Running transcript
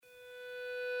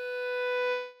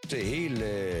det er helt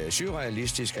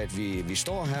surrealistisk, at vi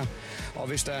står her. Og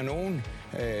hvis der er nogen,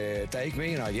 der ikke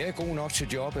mener, at jeg er god nok til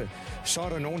jobbet, så er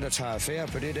der nogen, der tager affære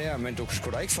på det der. Men du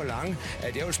skulle da ikke forlange,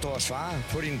 at jeg vil stå og svare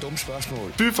på dine dumme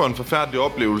spørgsmål. Fy for en forfærdelig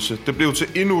oplevelse. Det blev til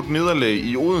endnu et nederlag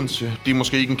i Odense. Det er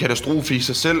måske ikke en katastrofe i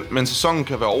sig selv, men sæsonen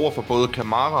kan være over for både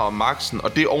Kamara og Maxen,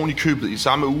 og det er oven i købet i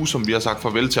samme uge, som vi har sagt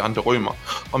farvel til Andre Rømer.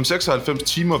 Om 96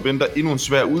 timer venter endnu en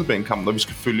svær udebanekamp, når vi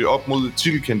skal følge op mod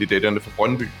titelkandidaterne fra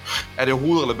Brøndby. Er det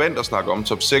overhovedet relevant at snakke om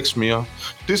top 6 mere?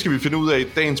 Det skal vi finde ud af i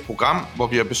dagens program, hvor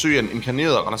vi har besøg af en inkarneret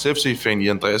Randers FC-fan i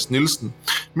Andreas Nielsen.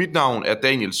 Mit navn er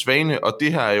Daniel Svane, og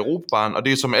det her er Europabaren, og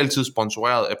det er som altid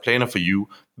sponsoreret af Planer for You.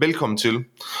 Velkommen til.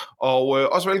 Og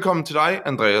også velkommen til dig,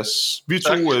 Andreas. Vi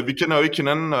vi kender jo ikke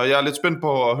hinanden, og jeg er lidt spændt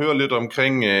på at høre lidt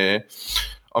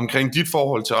omkring dit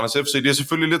forhold til Randers FC. Det er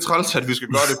selvfølgelig lidt træls, at vi skal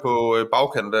gøre det på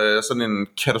bagkant af sådan en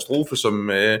katastrofe, som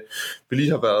vi lige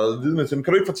har været vidne til. Men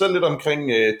kan du ikke fortælle lidt omkring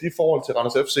dit forhold til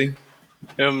Randers FC?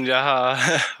 Jamen, jeg har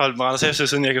holdt med Randers FC,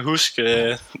 siden jeg kan huske.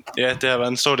 Det har været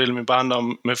en stor del af min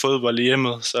barndom med fodbold i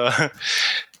hjemmet, så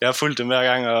jeg har fulgt det hver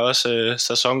gang, og også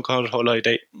sæsonkortholder i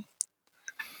dag.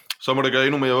 Så må det gøre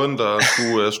endnu mere ondt at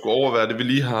skulle overvære det, vi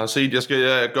lige har set.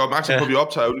 Jeg gør opmærksom på, at vi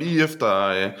optager jo lige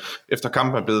efter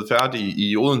kampen er blevet færdig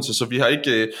i Odense, så vi har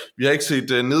ikke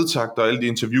set nedtakt og alle de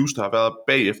interviews, der har været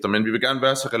bagefter, men vi vil gerne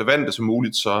være så relevante som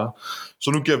muligt, så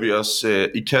nu giver vi os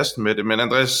i kasten med det. Men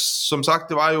Andreas, som sagt,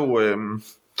 det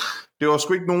var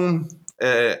sgu ikke nogen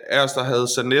af os, der havde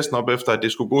sat næsten op efter, at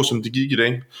det skulle gå, som det gik i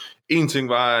dag. En ting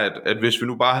var, at hvis vi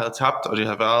nu bare havde tabt, og det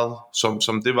havde været,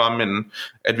 som det var, men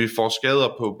at vi får skader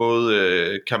på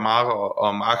både Kamara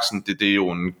og Maxen, det er jo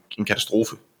en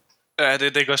katastrofe. Ja,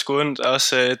 det går sgu ondt.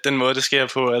 Også den måde, det sker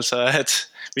på. Altså, at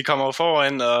vi kommer over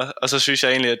foran, og så synes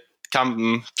jeg egentlig, at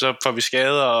kampen, så får vi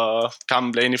skader, og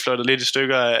kampen bliver egentlig flottet lidt i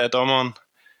stykker af dommeren.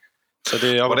 Så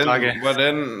det er op ad bakke.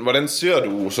 Hvordan ser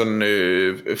du sådan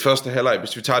første halvleg,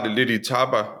 hvis vi tager det lidt i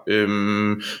etaper?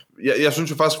 Jeg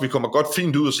synes jo faktisk, at vi kommer godt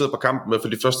fint ud og sidder på kampen med for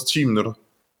de første 10 minutter.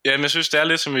 Ja, men jeg synes, det er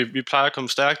lidt som vi plejer at komme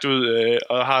stærkt ud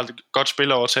og har et godt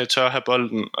spillerovertag, tør at have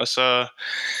bolden. Og så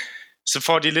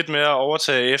får de lidt mere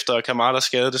overtag efter Kamara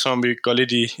skade. Det er som om vi går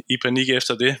lidt i panik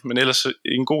efter det. Men ellers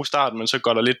en god start, men så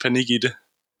går der lidt panik i det.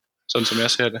 Sådan som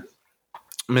jeg ser det.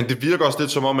 Men det virker også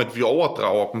lidt som om, at vi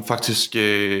overdrager dem faktisk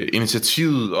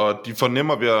initiativet, og de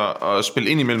fornemmer ved at spille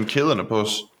ind imellem kæderne på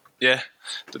os. Ja,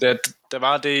 der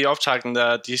var det i optakten,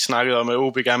 der de snakkede om, at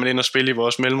OB gerne vil ind og spille i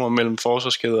vores mellemrum mellem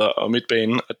forsvarskæder og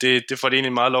midtbanen, og det får det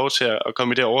egentlig meget lov til at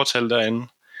komme i det overtal derinde.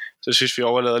 Så jeg synes, vi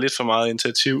overlader lidt for meget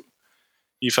initiativ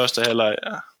i første halvleg.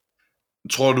 Ja.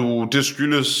 Tror du, det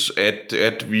skyldes,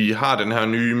 at vi har den her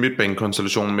nye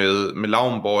midtbanekonstellation med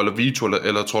Lauenborg eller Vito,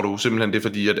 eller tror du simpelthen det er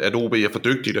fordi, at OB er for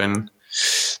dygtig derinde?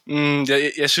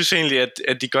 Jeg synes egentlig,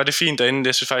 at de gør det fint derinde.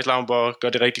 Jeg synes faktisk, at Lauenborg gør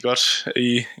det rigtig godt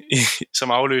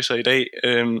som afløser i dag.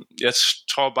 Jeg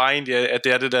tror bare egentlig, at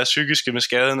det er det der psykiske med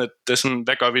skaden, at det er sådan,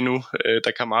 hvad gør vi nu,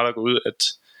 da Kamara går ud,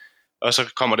 og så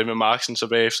kommer det med Maxen så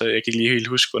bagefter. Jeg kan ikke lige helt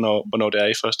huske, hvornår det er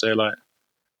i første halvleg.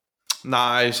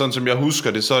 Nej, sådan som jeg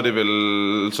husker det, så er det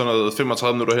vel sådan noget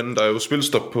 35 minutter henne. Der er jo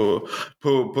spilstop på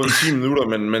 10 minutter,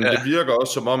 men ja. Det virker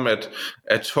også som om,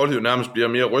 at holdet jo nærmest bliver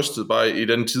mere rystet bare i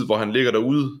den tid, hvor han ligger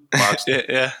derude.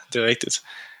 Ja, det er rigtigt.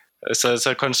 Så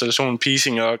er konstellationen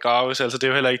Piesing og Graves, altså det er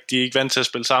jo heller ikke, de er ikke vant til at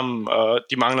spille sammen, og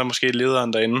de mangler måske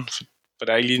lederen derinde, for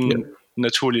der er ikke lige en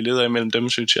naturlig leder imellem dem,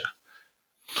 synes jeg.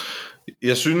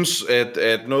 Jeg synes,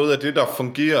 at noget af det, der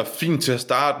fungerer fint til at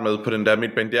starte med på den der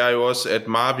midtbane, det er jo også, at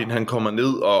Marvin han kommer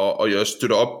ned og jeg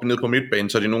støtter op ned på midtbanen,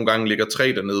 så de nogle gange ligger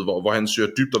 3 dernede, hvor han søger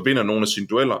dybt og vinder nogle af sine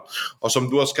dueller. Og som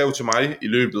du også skrev til mig i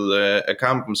løbet af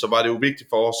kampen, så var det jo vigtigt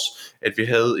for os, at vi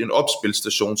havde en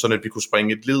opspilstation, så at vi kunne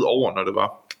springe et led over, når det var.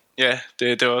 Ja,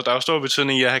 der var stor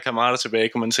betydning i at have Kamara tilbage,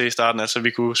 kunne man se i starten. Altså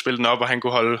vi kunne spille den op, og han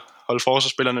kunne holde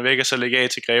forsvarsspillerne væk, og så lægge af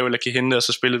til Greve eller Kihinde, og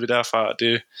så spillede vi derfra.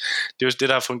 Det er jo det,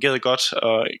 der har fungeret godt,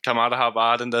 og Kamara har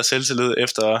bare den der selvtillid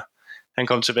efter han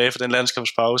kom tilbage fra den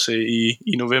landskampspause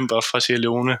i november fra Sierra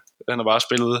Leone. Han har bare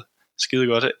spillet skide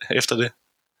godt efter det.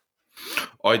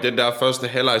 Og i den der første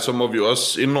halvleg, så må vi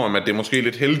også indrømme, at det er måske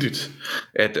lidt heldigt,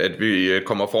 at vi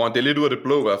kommer foran. Det er lidt ud af det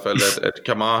blå i hvert fald, at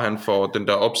Kamara han får den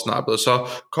der opsnappet. Og så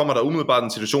kommer der umiddelbart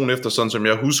en situation efter, sådan som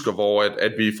jeg husker, hvor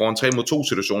at vi får en 3-mod-2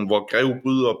 situation, hvor Greve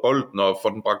bryder bolden og får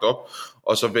den bragt op,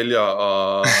 og så vælger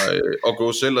at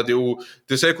gå selv. Og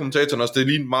det sagde kommentatoren også, det er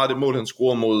lige meget det mål, han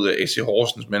scorede mod AC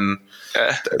Horsens, men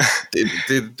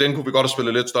den kunne vi godt have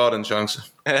spillet lidt større, den chance.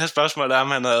 Ja, spørgsmålet er,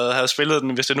 om han havde spillet den,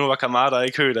 hvis det nu var Kamara, der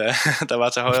ikke hørt, der var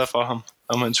til højre for ham,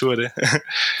 om han turde det.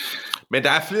 Men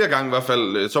der er flere gange i hvert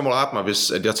fald, så må du rette mig,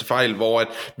 hvis at jeg tager fejl, hvor at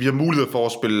vi har mulighed for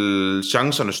at spille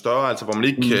chancerne større, altså hvor man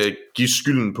ikke kan give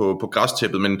skylden på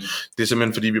græstæppet, men det er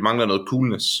simpelthen fordi, vi mangler noget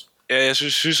coolness. Ja, jeg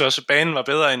synes også, at banen var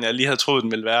bedre, end jeg lige havde troet,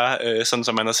 den ville være, sådan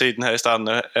som man har set den her i starten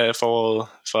af foråret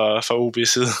fra OB's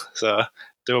side. Så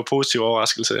det var en positiv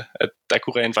overraskelse, at der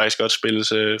kunne rent faktisk godt spilles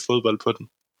fodbold på den.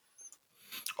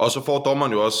 Og så får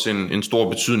dommeren jo også en stor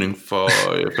betydning for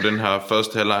den her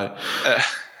første halvleg. Ja.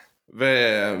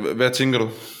 Hvad tænker du?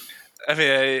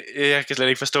 Jeg kan slet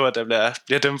ikke forstå, at der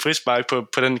bliver dømt frispark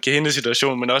på den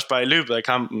Gehinde-situation, men også bare i løbet af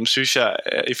kampen, synes jeg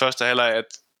i første halvleg, at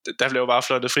der blev bare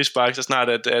flottet frispark, så snart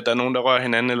at der er nogen, der rører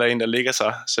hinanden, eller en, der ligger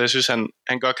sig. Så jeg synes,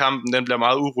 han gør kampen, den bliver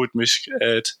meget urytmisk,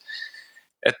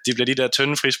 at de bliver de der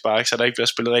tynde frispark, så der ikke bliver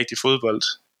spillet rigtig fodbold.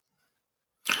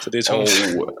 Så det er tungt.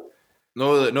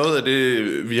 Noget af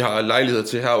det, vi har lejlighed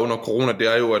til her under corona, det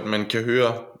er jo, at man kan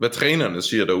høre, hvad trænerne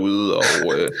siger derude, og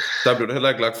der blev der heller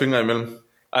ikke lagt fingre imellem.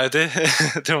 Ej,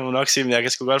 det må man nok sige, men jeg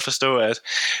kan sgu godt forstå,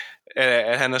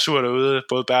 at han er sur derude,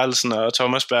 både Bertelsen og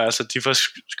Thomas Berg, altså de får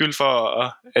skyld for,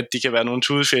 at de kan være nogle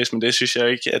tudefjæs, men det synes jeg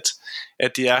ikke,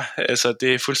 at de er. Altså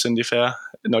det er fuldstændig fair,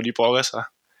 når de brokker sig.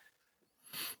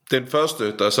 Den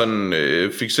første, der sådan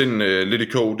fik sind lidt i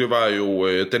kog, det var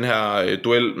jo den her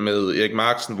duel med Erik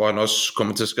Marksen, hvor han også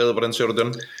kommer til skade. Hvordan ser du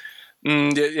den?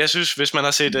 Jeg synes, hvis man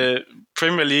har set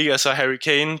Premier League, altså Harry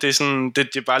Kane, det er sådan,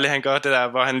 det er bare lige, han gør det der,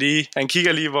 hvor han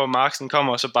kigger lige, hvor Marksen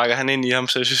kommer, og så bakker han ind i ham.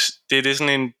 Så jeg synes, det er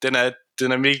sådan en,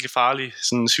 den er virkelig farlig,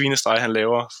 sådan en svinestreg, han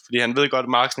laver. Fordi han ved godt, at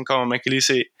Marksen kommer, man kan lige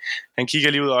se, han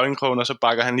kigger lige ud af øjenkrogen, og så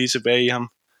bakker han lige tilbage i ham.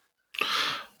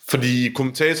 Fordi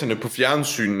kommentatorerne på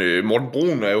fjernsyn, Morten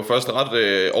Brun er jo først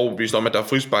ret overbevist om, at der er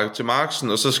frispark til Marksen,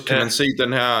 og så kan man se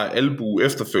den her albue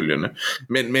efterfølgende.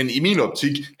 Men i min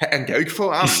optik, han kan jo ikke få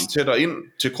armen tættere ind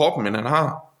til kroppen, end han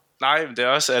har. Nej, det er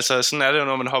også, altså sådan er det jo,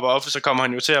 når man hopper op, så kommer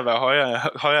han jo til at være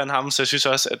højere end ham, så jeg synes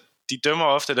også, at de dømmer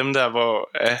ofte dem der, hvor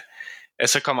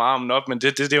så kommer armen op, men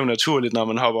det er jo naturligt, når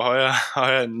man hopper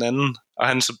højere end den anden, og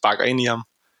han så bakker ind i ham.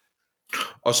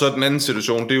 Og så den anden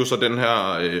situation, det er jo så den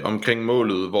her omkring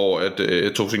målet, hvor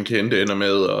at Tosin Kente ender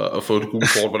med at få et gult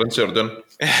kort. Hvordan ser du den?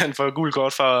 Ja, han får et gult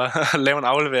kort for at lave en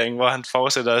aflevering, hvor han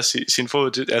fortsætter sin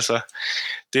fod. Altså,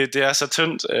 det er så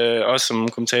tyndt, også som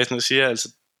kommentatoren siger. Altså,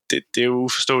 det er jo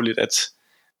uforståeligt, at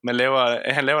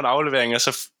han laver en aflevering, og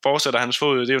så fortsætter hans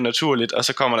fod. Det er jo naturligt, og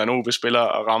så kommer der en OB-spiller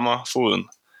og rammer foden.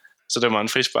 Så det var en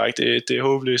frispark. Det er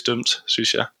håbløst dømt,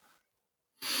 synes jeg.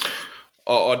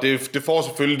 Og det får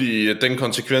selvfølgelig den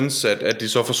konsekvens, at de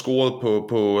så får scoret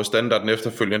på standarden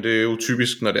efterfølgende. Det er jo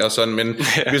typisk, når det er sådan. Men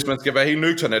hvis man skal være helt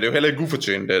nøgtern, er det jo heller ikke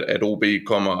ufortjent, at OB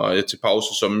kommer til pause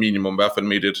som minimum, i hvert fald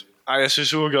midt et. Ej, jeg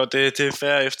synes uafgjort, det er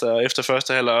fair efter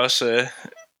første halvleg også,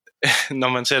 når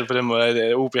man ser på den måde,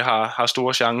 at OB har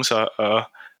store chancer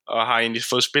og har egentlig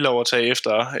fået spilovertag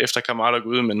efter Kamara går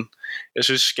ud. Men jeg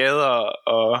synes skader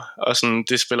og sådan,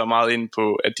 det spiller meget ind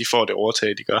på, at de får det overtag,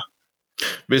 de gør.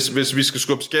 Hvis vi skal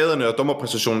skubbe skaderne og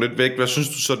dommerpræstationen lidt væk, hvad synes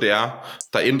du så det er,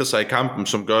 der ændrer sig i kampen,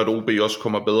 som gør, at OB også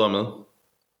kommer bedre med?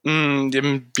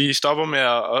 Jamen, vi stopper med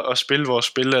at spille vores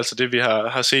spil, altså det vi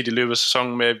har set i løbet af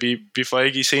sæsonen med, vi får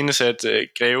ikke iscenesat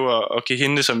Greve og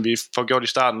Gehinde, som vi får gjort i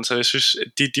starten, så jeg synes,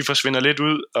 de forsvinder lidt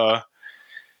ud, og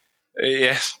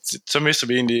så mister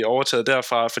vi egentlig overtaget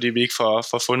derfra, fordi vi ikke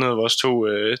får fundet vores to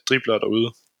dribler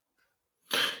derude.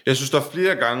 Jeg synes, der er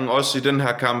flere gange, også i den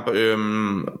her kamp,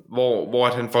 hvor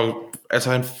at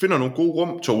han finder nogle gode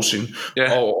rum, Tosin.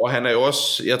 Ja. Og han er jo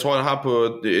også, jeg tror, han har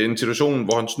på en situation,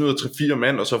 hvor han snyder 3-4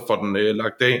 mand, og så får den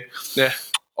lagt af. Ja.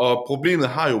 Og problemet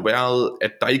har jo været,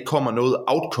 at der ikke kommer noget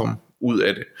outcome ud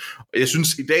af det. Og jeg synes,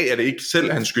 i dag er det ikke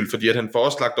selv hans skyld, fordi at han får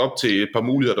også lagt op til et par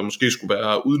muligheder, der måske skulle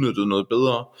være udnyttet noget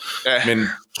bedre. Ja. Men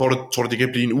tror du, det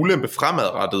kan blive en ulempe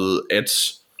fremadrettet,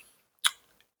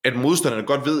 at modstanderne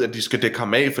godt ved, at de skal dække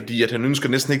ham af, fordi at han ønsker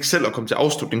næsten ikke selv at komme til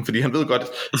afslutning, fordi han ved godt,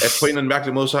 at på en eller anden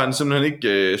mærkelig måde, så har han simpelthen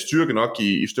ikke styrke nok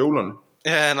i støvlerne.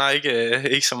 Ja, han har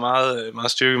ikke så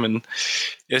meget styrke, men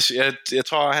jeg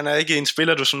tror, han er ikke en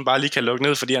spiller, du sådan bare lige kan lukke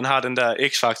ned, fordi han har den der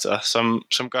x-faktor,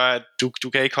 som gør, at du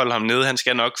kan ikke holde ham nede. Han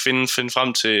skal nok finde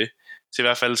frem til i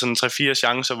hvert fald sådan 3-4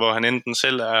 chancer, hvor han enten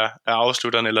selv er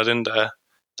afslutteren, eller den,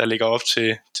 der ligger op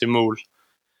til mål.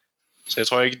 Så jeg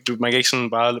tror ikke, man kan ikke sådan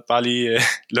bare lige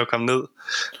lukke ham ned.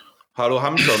 Har du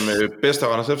ham som bedste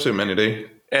Randers FC-mand i dag?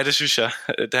 Ja, det synes jeg.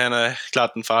 Han er klart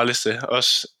den farligste.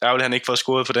 Også ærgerligt, han ikke får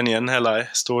scoret på den i anden halvleg.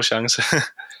 Store chance.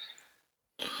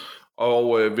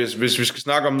 Og hvis vi skal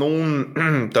snakke om nogen,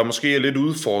 der måske er lidt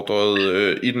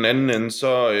udfordret i den anden ende,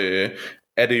 så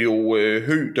er det jo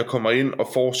Høgh, der kommer ind og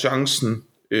får chancen,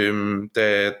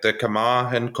 da Kamara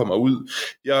han kommer ud.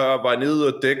 Jeg var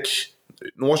nede og dække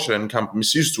Nordsjælland-kampen i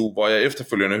sidste uge, hvor jeg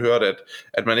efterfølgende hørte,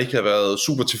 at man ikke havde været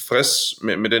super tilfreds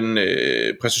med den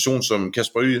præcision, som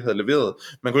Kasper Ø havde leveret.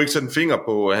 Man kunne ikke sætte en finger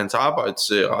på hans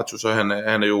arbejdsratio, så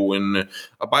han er jo en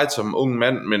arbejdsom ung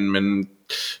mand, men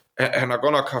han har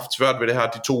godt nok haft svært ved det her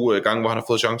de 2 gange, hvor han har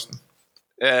fået chancen.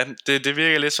 Ja, det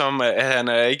virker lidt som, at han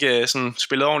er ikke sådan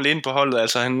spillet ordentligt ind på holdet.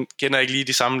 Altså han kender ikke lige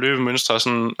de samme løbemønstre,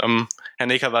 sådan, om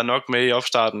han ikke har været nok med i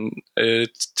opstarten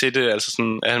til det. Altså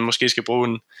sådan, at han måske skal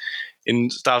bruge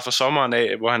en start fra sommeren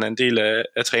af, hvor han er en del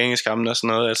af træningskampen og sådan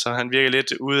noget. Altså han virker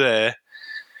lidt ude af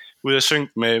synk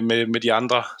med de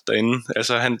andre derinde.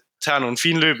 Altså han tager nogle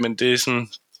fine løb, men det er sådan,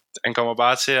 han kommer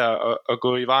bare til at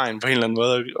gå i vejen på en eller anden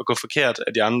måde og gå forkert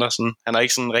af de andre. Sådan, han har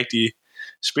ikke sådan en rigtig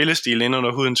spillestil inde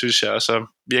under huden, synes jeg, og så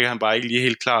virker han bare ikke lige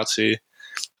helt klar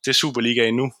til Superliga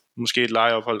endnu. Måske et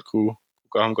lejeophold kunne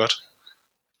gøre ham godt.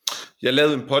 Jeg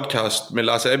lavede en podcast med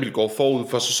Lars Abildgaard forud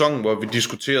for sæsonen, hvor vi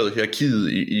diskuterede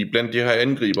hierarkiet i blandt de her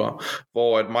angribere,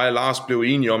 hvor at mig og Lars blev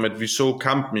enige om, at vi så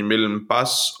kampen imellem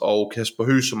Bas og Kasper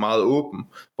Høgh så meget åben.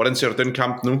 Hvordan ser du den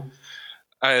kamp nu?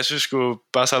 Jeg synes sgu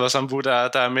bare Sambu, der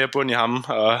er mere bund i ham,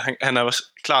 og han er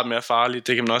klart mere farlig.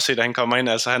 Det kan man også se, da han kommer ind.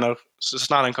 Altså så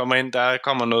snart han kommer ind, der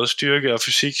kommer noget styrke og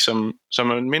fysik, som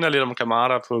minder lidt om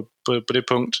kammerater på det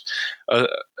punkt. Og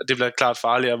det bliver klart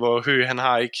farligere, hvor Høgh, han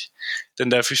har ikke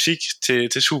den der fysik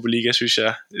til Superliga, synes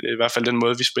jeg. I hvert fald den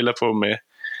måde, vi spiller på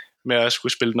med at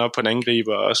skulle spille den op på en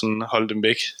angriber og sådan holde dem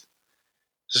væk.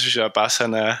 Så synes jeg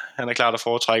bare, at han er klart at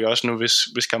foretrække også nu,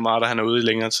 hvis kammerater han er ude i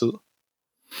længere tid.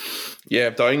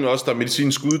 Ja, der er ingen også, der er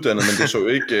medicinsk uddannet, men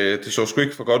det så sgu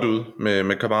ikke for godt ud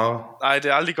med Kamara. Nej,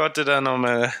 det er aldrig godt det der,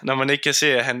 når man ikke kan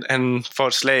se, at han får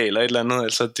et slag eller et eller andet.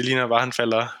 Altså, det ligner bare, at han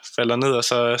falder ned, og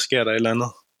så sker der et eller andet.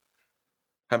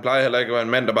 Han plejer heller ikke at være en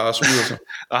mand, der bare smider sig.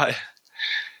 Nej,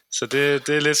 så det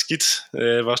er lidt skidt.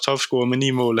 Vores topscorer med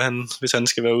 9 mål, hvis han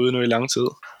skal være ude nu i lang tid.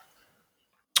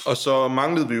 Og så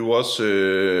manglede vi jo også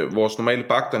vores normale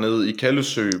bak dernede i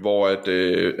Kallesø, hvor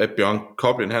at Bjørn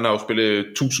Koblin, han har jo spillet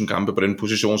 1000 kampe på den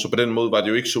position, så på den måde var det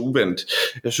jo ikke så uventet.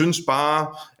 Jeg synes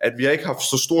bare, at vi har ikke haft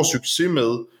så stor succes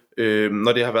med,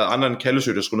 når det har været andre end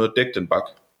Kallesø, der skulle ned og dække den bak.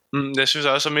 Jeg synes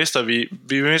også, så mister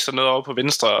vi mister noget over på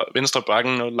venstre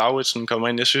bakken, når Lauritsen kommer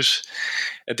ind. Jeg synes,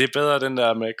 at det er bedre den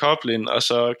der med Koblin, og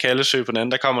så Kallesø på den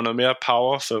anden. Der kommer noget mere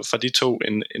power for de to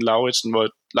end Lauritsen, hvor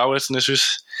Lauritsen, jeg synes,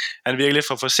 han virker lidt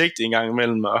for forsigtig en gang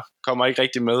imellem, og kommer ikke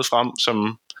rigtig med frem,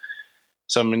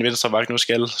 som en venstre bak nu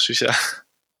skal, synes jeg.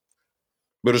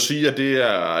 Vil du sige, at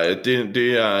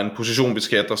det er en position, vi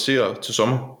skal adressere til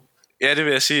sommer? Ja, det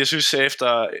vil jeg sige. Jeg synes,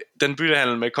 efter den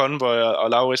byttehandel med Conboy og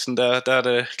Lauritsen, der er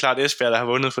det klart Esbjerg, der har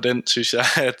vundet for den, synes jeg,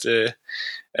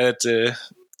 at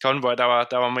Conboy,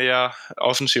 der var mere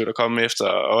offensivt at komme efter,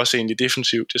 og også egentlig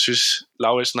defensivt. Jeg synes,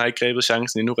 Lauritsen har ikke grebet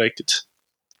chancen endnu rigtigt.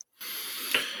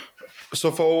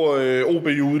 Så får OB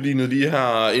udlignet lige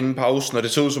her inden pausen, og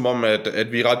det ser ud som om,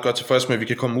 at vi er ret godt tilfredse med, at vi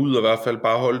kan komme ud og i hvert fald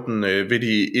bare holde den ved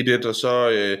de 1-1, og så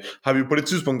har vi på det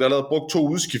tidspunkt allerede brugt 2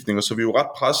 udskiftninger, så vi er jo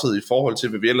ret presset i forhold til,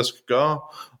 hvad vi ellers skal gøre,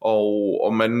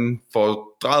 og man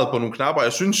får drejet på nogle knapper.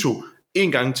 Jeg synes jo,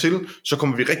 en gang til, så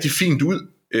kommer vi rigtig fint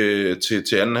ud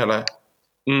til anden halvleg.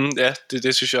 Ja,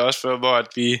 det synes jeg også, hvor at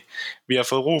vi har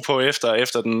fået ro på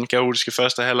efter den kaotiske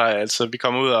første halvleg. Altså vi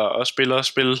kommer ud og spiller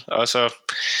spil, og så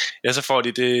får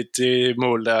de det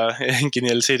mål, der er en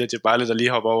genialitet, at det bare lidt der lige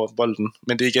hopper over bolden.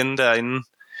 Men det er igen derinde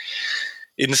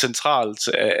inden centralt,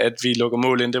 at vi lukker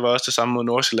mål ind. Det var også det samme mod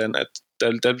Nordsjælland, at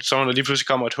der lige pludselig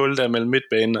kommer et hul der mellem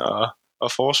midtbane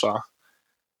og forsvar.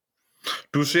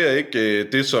 Du ser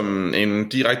ikke det som en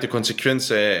direkte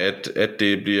konsekvens af, at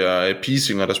det bliver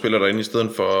Piesinger, der spiller derinde i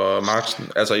stedet for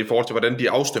Marksen? Altså i forhold til, hvordan de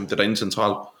afstemte derinde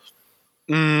centralt?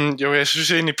 Jo, jeg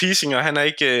synes egentlig, Piesinger, han er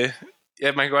ikke...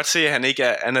 Ja, man kan godt se, at han ikke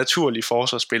er naturlig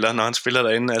forsvarsspiller, når han spiller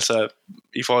derinde. Altså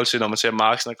i forhold til, når man ser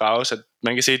Marksen og Graves, at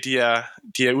man kan se, at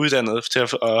de er uddannet til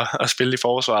at spille i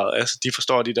forsvaret. Altså de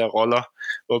forstår de der roller,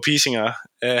 hvor Piesinger,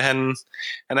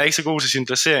 han er ikke så god til sin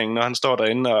placering, når han står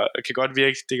derinde, og det kan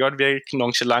godt virke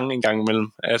nonchalant en gang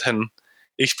imellem, at han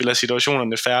ikke spiller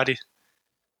situationerne færdigt.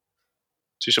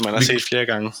 Synes jeg, man har set flere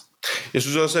gange. Jeg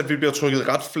synes også, at vi bliver trykket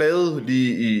ret flade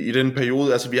lige i den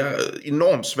periode. Altså vi er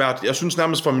enormt svært. Jeg synes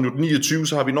nærmest fra minut 29,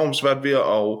 så har vi enormt svært ved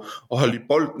at holde i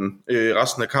bolden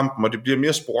resten af kampen, og det bliver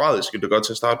mere sporadisk, end det gør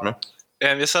til at starte med.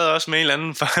 Ja, jeg sad også med en eller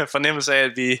anden fornemmelse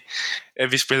af,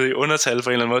 at vi spillede i undertal på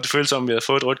en eller anden måde. Det føltes som, at vi havde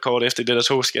fået et rødt kort efter det der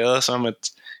 2 skader, som at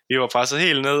vi var presset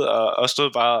helt ned og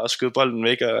stod bare og skød bolden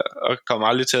væk og kom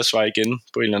aldrig til at svare igen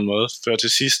på en eller anden måde, før til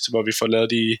sidst, hvor vi får lavet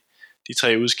de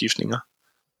 3 udskiftninger.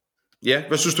 Ja,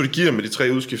 hvad synes du, det giver med de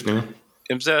 3 udskiftninger?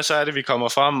 Jamen så er det, vi kommer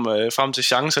frem til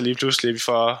chancer lige pludselig. Vi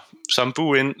får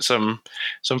Sambu ind,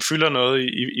 som fylder noget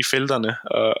i felterne,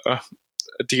 og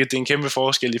det er en kæmpe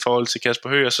forskel i forhold til Kasper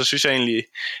Høgh. Og så synes jeg egentlig,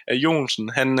 at Jonsen,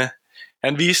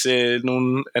 han viste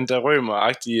nogle Andreas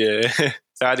Rømer-agtige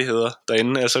færdigheder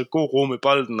derinde. Altså god ro med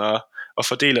bolden og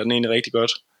fordeler den egentlig rigtig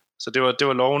godt. Så det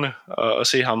var lovende at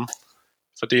se ham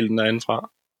fordele den derindefra.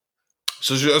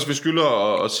 Så synes jeg også, vi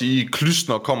skylder at sige, at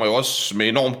Klysner kommer jo også med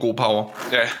enormt god power.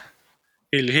 Ja,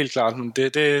 helt klart. Men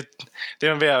det er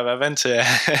man ved at være vant til.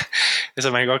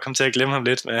 Altså, man kan godt komme til at glemme ham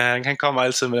lidt, men han kommer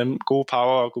altid med den gode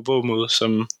power og gå på mod,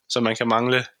 som man kan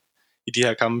mangle i de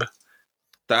her kampe.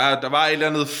 Der var et eller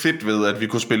andet fedt ved, at vi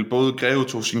kunne spille både Greve,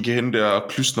 Tosin og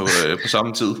Klysner på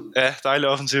samme tid. Ja, dejligt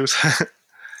offensivt.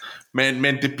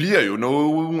 Men det bliver jo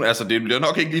noget, altså det bliver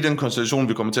nok ikke lige den konstellation,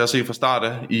 vi kommer til at se fra start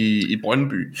af i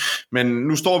Brøndby. Men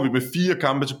nu står vi med 4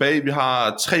 kampe tilbage, vi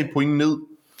har 3 point ned,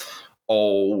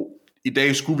 og i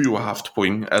dag skulle vi jo have haft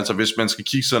point. Altså hvis man skal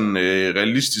kigge sådan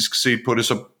realistisk set på det,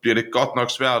 så bliver det godt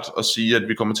nok svært at sige, at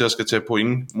vi kommer til at skal tage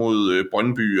point mod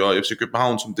Brøndby og FC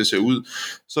København, som det ser ud.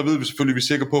 Så ved vi selvfølgelig, at vi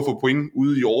er sikre på at få point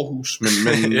ude i Aarhus, men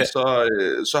yeah.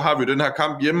 så har vi den her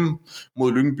kamp hjemme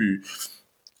mod Lyngby.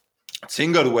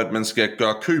 Tænker du, at man skal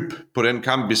gøre køb på den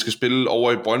kamp, vi skal spille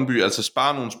over i Brøndby, altså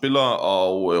spare nogle spillere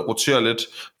og rotere lidt,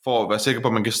 for at være sikker på,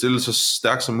 at man kan stille så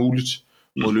stærkt som muligt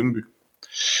mod Lyngby?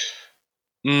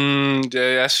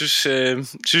 Jeg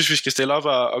synes vi skal stille op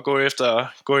og gå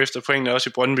efter pointene også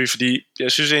i Brøndby, fordi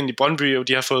jeg synes egentlig Brøndby jo,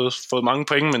 de har fået mange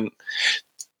point, men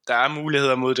der er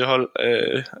muligheder mod det hold.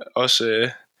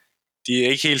 De er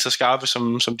ikke helt så skarpe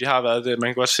som de har været. Man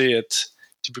kan godt se, at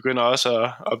de begynder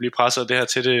også at blive presset af det her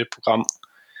tætte program.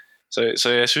 Så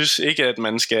jeg synes ikke, at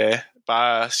man skal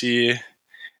bare sige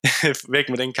væk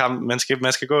med den kamp.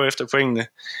 Man skal gå efter pointene.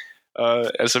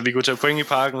 Og, altså vi kunne tage point i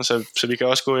Parken, så vi kan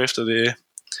også gå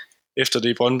efter det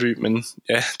i Brøndby. Men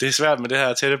ja, det er svært med det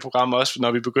her tætte program også,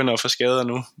 når vi begynder at få skader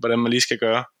nu, hvordan man lige skal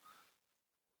gøre.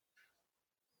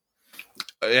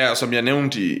 Ja, og som jeg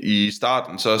nævnte i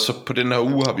starten, så på den her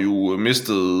uge har vi jo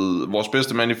mistet vores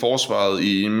bedste mand i forsvaret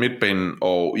i midtbanen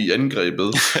og i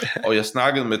angrebet. Og jeg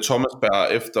snakkede med Thomas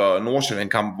Berg efter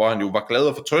Nordsjælland-kampen, hvor han jo var glad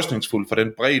og fortrøstningsfuld for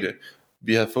den bredde,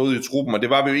 vi havde fået i truppen. Og det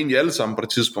var vi jo egentlig alle sammen på det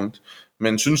tidspunkt.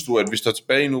 Men synes du, at vi står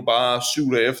tilbage nu bare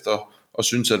 7 dage efter, og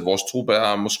synes, at vores trup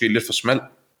er måske lidt for smal?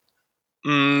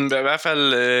 I hvert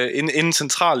fald inden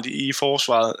centralt i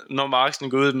forsvaret, når Marksen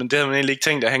går ud, men det havde man egentlig ikke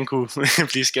tænkt, at han kunne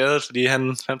blive skadet, fordi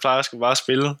han plejer at bare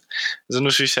spille. Altså nu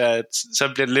synes jeg, at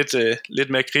så bliver det lidt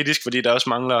mere kritisk, fordi der også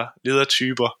mangler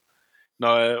ledertyper.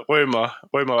 Når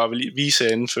Rømer var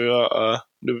viceanfører, og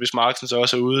nu hvis Marksen så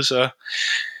også er ude,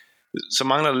 så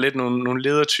mangler der lidt nogle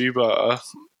ledertyper, og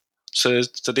så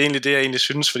det er egentlig det, jeg egentlig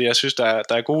synes, fordi jeg synes, der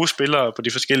er gode spillere på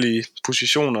de forskellige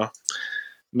positioner.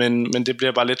 Men det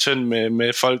bliver bare lidt tyndt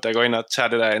med folk, der går ind og tager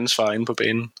det der ansvar inde på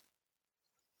banen.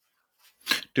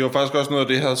 Det var faktisk også noget af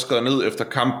det, jeg havde skrevet ned efter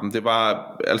kampen. Det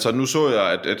var, altså nu så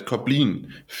jeg, at Koblin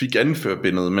fik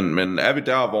anførerbindet, men er vi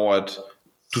der, hvor at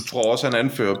du tror også, han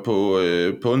anfører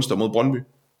på onsdag mod Brøndby?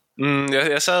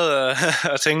 Jeg sad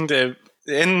og tænkte,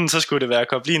 enten så skulle det være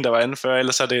Koblin, der var anfører,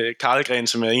 eller så er det Karlgren,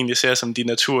 som jeg egentlig ser som de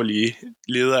naturlige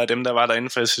ledere af dem, der var derinde,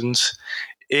 for jeg synes,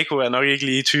 Eko er nok ikke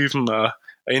lige typen, og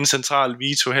inden central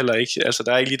Vito heller ikke. Altså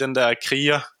der er ikke lige den der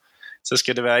kriger. Så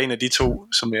skal det være en af de to,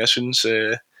 som jeg synes,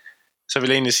 så vil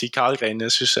jeg egentlig sige Karlgren,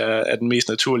 jeg synes er den mest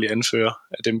naturlige anfører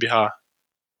af dem vi har.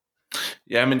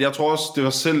 Ja, men jeg tror også, det var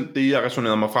selv det, jeg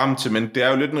resonerede mig frem til, men det er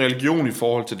jo lidt en religion i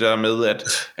forhold til det der med,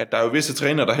 at der er jo visse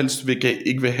trænere, der helst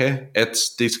ikke vil have, at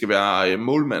det skal være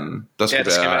målmanden, der skal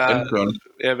være anføreren.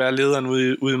 Ja, være lederen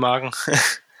ude i marken.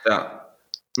 Ja,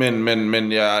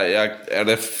 men jeg er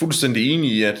da fuldstændig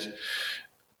enig i, at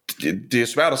det er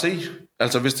svært at se.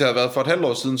 Altså hvis det havde været for et halvt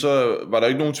år siden, så var der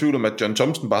ikke nogen tvivl om, at John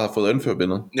Thomsen bare havde fået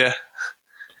anførbindet. Ja.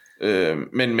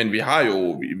 Men vi har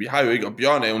jo ikke, og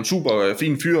Bjørn er jo en super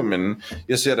fin fyr, men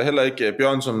jeg ser da heller ikke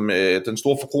Bjørn som den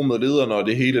store forkromede leder, når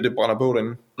det hele det brænder på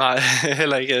derinde. Nej,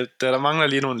 heller ikke. Der mangler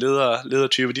lige nogle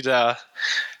ledertyper, de der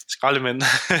skraldemænd,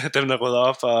 dem der rydder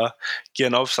op og giver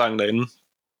en opsang derinde.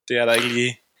 Det er der ikke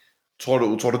lige.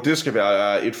 Tror du det skal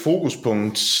være et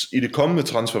fokuspunkt i det kommende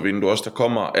transfervindue også, der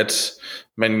kommer, at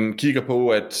man kigger på,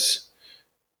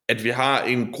 at vi har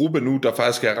en gruppe nu, der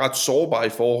faktisk er ret sårbar i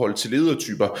forhold til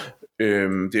ledertyper.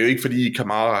 Det er jo ikke fordi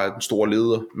Kamara er den store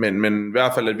leder, men i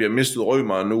hvert fald, at vi har mistet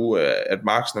Rømer nu, at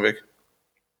Marksen er væk.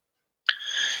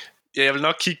 Ja, jeg vil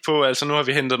nok kigge på, altså nu har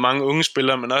vi hentet mange unge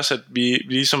spillere, men også at vi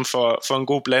ligesom får en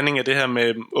god blanding af det her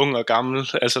med ung og gammel.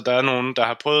 Altså der er nogen, der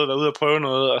har været ude at prøve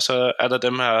noget, og så er der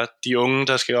dem her, de unge,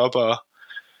 der skal op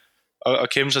og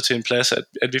kæmpe sig til en plads.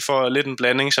 At vi får lidt en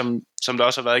blanding, som der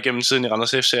også har været igennem tiden i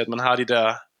Randers FC, at man har de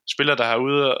der spillere, der har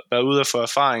været ude at få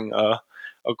erfaring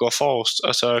og går forrest,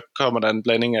 og så kommer der en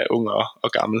blanding af ung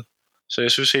og gammel. Så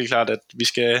jeg synes helt klart, at vi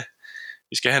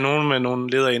skal have nogen med nogle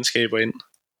lederegenskaber ind.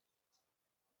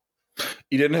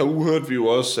 I den her uge hørte vi jo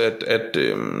også, at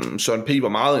Søren P. var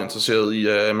meget interesseret i,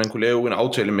 at man kunne lave en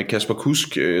aftale med Kasper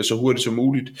Kusk så hurtigt som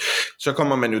muligt. Så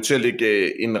kommer man jo til at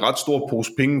lægge en ret stor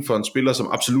pose penge for en spiller,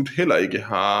 som absolut heller ikke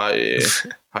har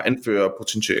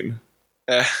anførerpotentiale.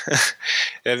 Ja,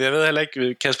 jeg ved heller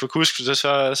ikke, Kasper Kusk,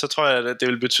 så tror jeg, at det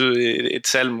vil betyde et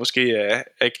salg måske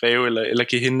af Greve eller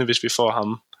Kihinde, hvis vi får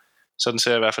ham. Sådan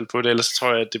ser jeg i hvert fald på det, ellers så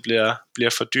tror jeg, at det bliver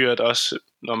for dyrt også,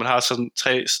 når man har sådan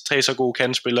tre så gode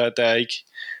kantspillere, at der er ikke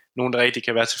nogen, der rigtig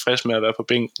kan være tilfreds med at være på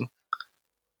bænken.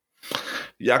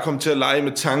 Jeg kom til at lege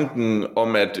med tanken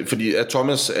om, fordi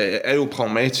Thomas er jo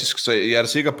pragmatisk, så jeg er da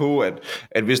sikker på,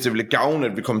 at hvis det ville gavne,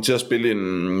 at vi kommer til at spille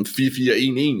en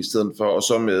 4-4-1-1 i stedet for, og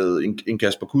så med en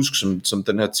Kasper Kusk som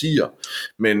den her 10'er.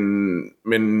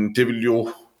 Men det vil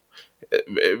jo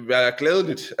være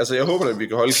glædeligt. Altså jeg håber, at vi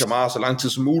kan holde Kamara så lang tid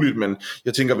som muligt, men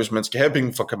jeg tænker, hvis man skal have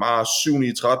penge for Kamara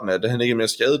 7-9-13, at han ikke er mere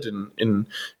skadet, end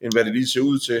hvad det lige ser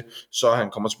ud til, så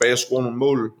han kommer tilbage og scorer nogle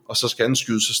mål, og så skal han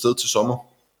skyde sig sted til sommer.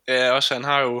 Ja, også han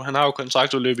har jo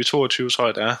kontraktudløb i 22, tror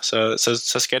jeg det er.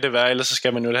 Så skal det være, ellers så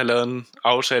skal man jo have lavet en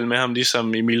aftale med ham,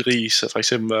 ligesom Emil Ries for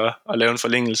eksempel, at lave en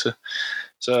forlængelse.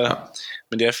 Så, ja.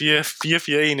 Men det er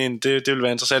 4-4-1, det vil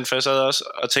være interessant, for jeg sad også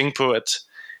og tænkte på, at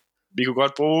vi kunne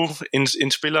godt bruge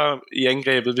en spiller i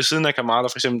angrebet ved siden af Kamara,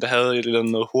 for eksempel, der havde et eller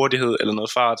andet noget hurtighed eller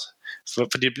noget fart.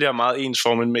 For det bliver meget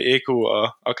ensformet med Eko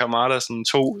og Kamara, sådan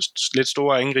to lidt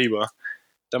store angriber.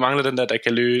 Der mangler den der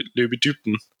kan løbe i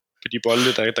dybden på de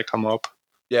bolde, der kommer op.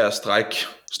 Ja,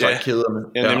 strækkæderne.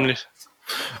 Ja, nemlig.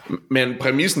 Men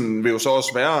præmissen vil jo så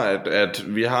også være,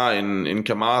 at vi har en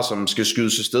Kamara, som skal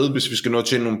skyde sig sted, hvis vi skal nå at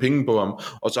tjene nogle penge på ham.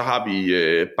 Og så har vi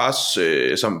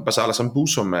Basala Sambu,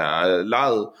 som er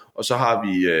lejet, og så har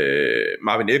vi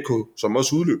Marvin Eko, som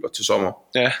også udløber til sommer.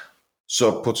 Ja.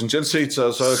 Så potentielt set,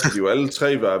 så kan de jo alle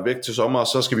tre være væk til sommer, og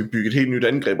så skal vi bygge et helt nyt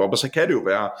angreb op. Og så kan det jo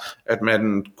være, at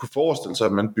man kunne forestille sig,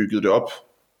 at man byggede det op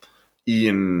i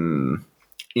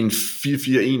en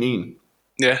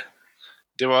 4-4-1-1. Ja.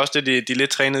 Det var også det, de lidt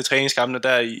trænede træningskampene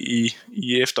der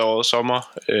i efteråret og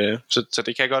sommer. Så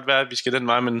det kan godt være, at vi skal den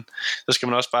vej, men så skal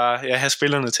man også bare have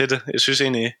spillerne til det. Jeg synes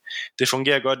egentlig, det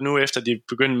fungerer godt nu, efter de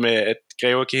begyndte med, at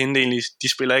Greve og Kihinde egentlig,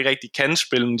 de spiller ikke rigtig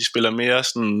kantspil, men de spiller mere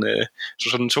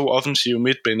sådan to offensive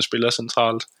midtbanespillere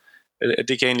centralt. Det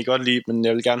kan jeg egentlig godt lide, men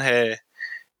jeg vil gerne have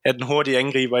den hurtige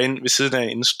angriber ind ved siden af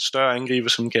en større angriber,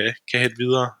 som kan hætte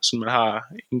videre, så man har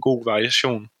en god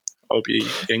variation op i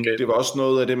angrebet. Det var også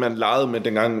noget af det, man legede med,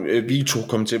 dengang Vito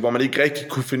kom til, hvor man ikke rigtig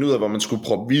kunne finde ud af, hvor man skulle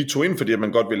proppe Vito ind, fordi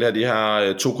man godt ville have de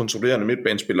her to kontrollerende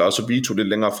midtbanespillere, og så Vito lidt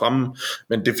længere fremme,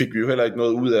 men det fik vi jo heller ikke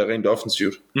noget ud af rent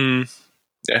offensivt.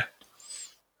 Ja.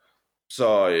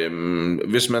 Så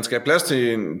hvis man skal have plads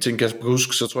til en Kasper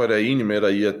Kusk, så tror jeg, der er enig med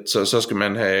dig i, at så skal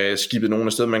man have skibet nogen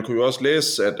af sted. Man kunne jo også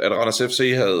læse, at Randers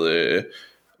FC havde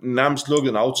nærmest lukket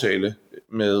en aftale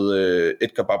med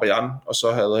Edgar Babayan, og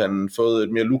så havde han fået et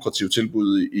mere lukrativt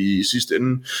tilbud i sidste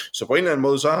ende. Så på en eller anden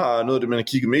måde, så har noget af det, man har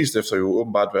kigget mest efter, jo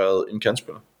åbenbart været en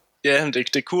kantspiller. Ja,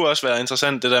 det kunne også være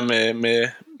interessant, det der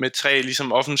med tre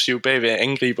ligesom offensive bagved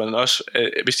angriberne også,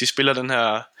 hvis de spiller den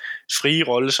her frie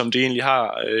rolle, som de egentlig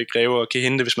har, Greve og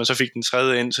Kihinde, hvis man så fik den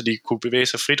tredje ind, så de kunne bevæge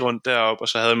sig frit rundt derop, og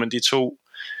så havde man de to,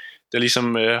 der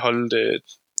ligesom holdt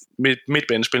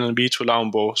midtbanespillerne Vito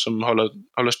Lauenborg, som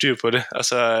holder styr på det, og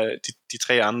så de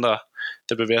tre andre,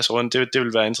 der bevæger sig rundt. Det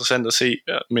vil være interessant at se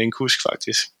med en Kusk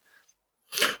faktisk.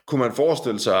 Kunne man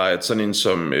forestille sig, at sådan en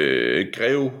som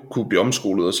Greve kunne blive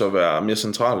omskolet og så være mere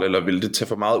central, eller ville det tage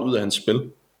for meget ud af hans spil?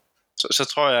 Så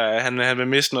tror jeg, at han vil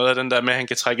miste noget af den der med, at han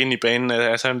kan trække ind i banen,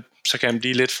 altså så kan han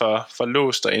blive lidt for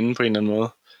låst derinde på en eller anden måde.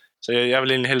 Så jeg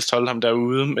vil egentlig helst holde ham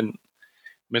derude,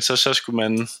 men så skulle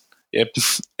man,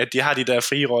 at de har de der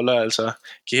frie roller, altså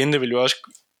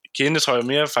Kihinde tror jeg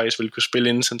mere faktisk vil kunne spille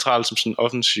inden centralt som sådan en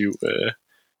offensiv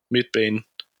midtbane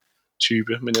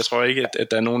type, men jeg tror ikke,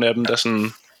 at der er nogen af dem, der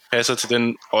sådan passer til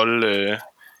den rolle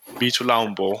Vito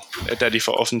Lauenborg, at der er de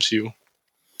for offensive.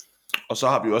 Og så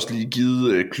har vi også lige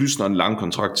givet Klysner en lang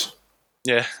kontrakt.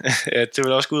 Ja, det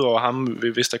vil også gå ud over ham,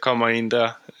 hvis der kommer en der,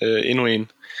 endnu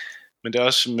en. Men det er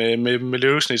også med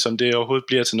Løvsnit, som det overhovedet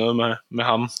bliver til noget med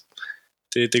ham.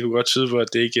 Det kunne godt tyde på, at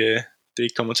det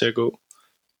ikke kommer til at gå.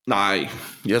 Nej,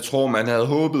 jeg tror, man havde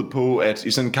håbet på, at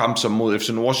i sådan en kamp som mod FC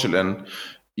Nordsjælland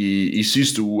i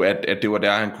sidste uge, at det var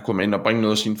der, han kunne komme ind og bringe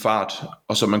noget af sin fart,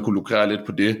 og så man kunne lukrere lidt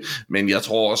på det. Men jeg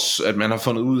tror også, at man har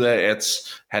fundet ud af, at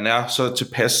han er så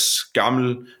tilpas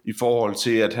gammel i forhold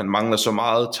til, at han mangler så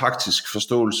meget taktisk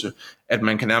forståelse, at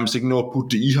man kan nærmest ikke nå at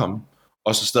putte det i ham,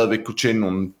 og så stadigvæk kunne tjene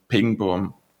nogle penge på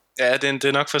ham. Ja, det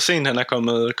er nok for sent, han er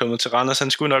kommet til Randers.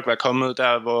 Han skulle nok være kommet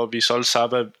der, hvor vi solgte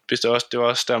Zappa, hvis det var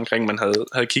også der omkring, man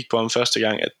havde kigget på ham første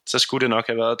gang, at så skulle det nok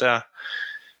have været der.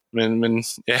 Men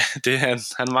ja,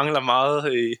 han mangler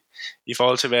meget i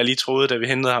forhold til, hvad jeg lige troede, da vi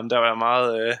hentede ham. Der var jeg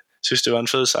meget, synes det var en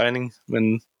fed signing,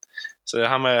 men så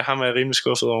ham er jeg rimelig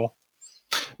skuffet over.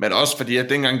 Men også fordi, at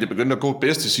dengang det begyndte at gå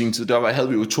bedst i sin tid, havde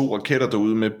vi jo 2 raketter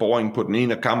derude med boring på den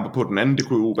ene og kamp på den anden. Det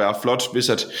kunne jo være flot, hvis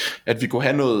at vi kunne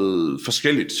have noget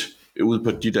forskelligt ude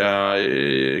på de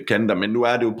der kanter. Men nu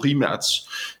er det jo primært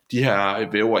de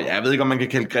her væver. Jeg ved ikke, om man kan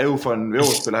kalde Greve for en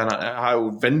væverspiller. Han har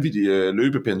jo vanvittig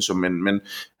løbepensum, men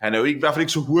han er jo i hvert fald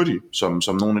ikke så hurtig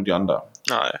som nogle af de andre.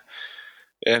 Nej.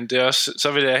 Ja, det er også,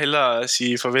 så vil jeg hellere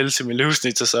sige farvel til min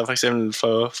livsnit, og så for eksempel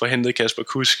for hentet Kasper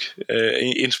Kusk,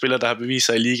 en spiller, der har bevist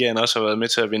sig i ligaen, også har været med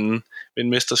til at vinde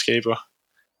mesterskaber.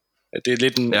 Det er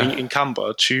lidt en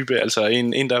kamper type, altså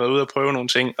en der har været ude at prøve nogle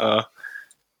ting, og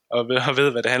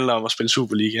ved, hvad det handler om at spille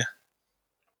Superliga.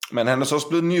 Men han er så også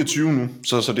blevet 29 nu,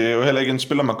 så det er jo heller ikke en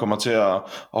spiller, man kommer til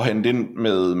at hente ind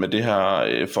med det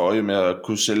her for øje med at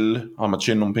kunne sælge ham og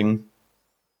tjene nogle penge.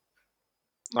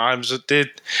 Nej, men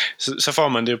så får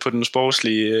man det på den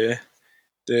sportslige,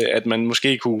 at man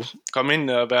måske kunne komme ind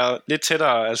og være lidt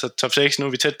tættere, altså top 6, nu er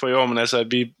vi tæt på i år, men altså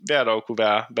at vi hvert år kunne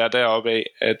være deroppe af,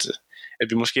 at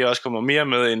vi måske også kommer mere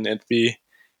med, end at vi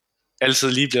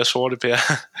altid lige bliver sorte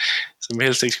pærer, som vi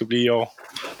helst ikke skulle blive i år.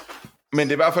 Men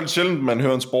det er i hvert fald sjældent, man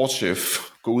hører en sportschef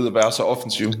gå ud og være så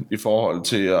offensiv i forhold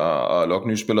til at lokke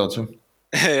nye spillere til.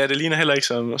 Ja, det ligner heller ikke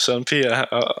som P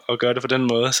at gøre det på den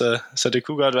måde, så det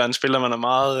kunne godt være en spiller, man er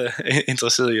meget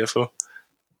interesseret i at få.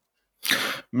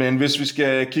 Men hvis vi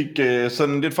skal kigge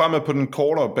sådan lidt fremad på den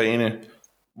kortere bane,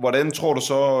 hvordan tror du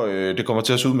så, det kommer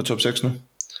til at se ud med top 6 nu?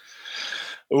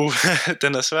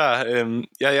 Den er svær.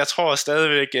 Jeg tror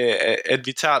stadigvæk, at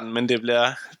vi tager den, men det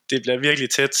bliver virkelig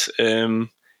tæt,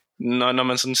 når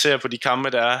man sådan ser på de kampe,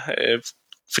 der er.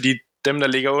 Fordi dem, der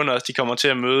ligger under os, de kommer til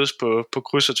at mødes på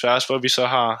kryds og tværs, hvor vi så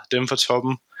har dem fra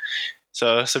toppen.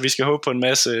 Så vi skal håbe på en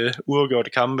masse uafgjorte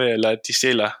kampe, eller at de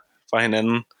stjæler fra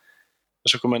hinanden. Og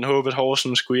så kunne man håbe, at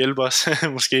Horsens skulle hjælpe os,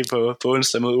 måske på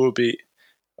onsdag mod OB,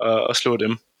 og slå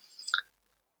dem.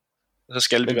 Og så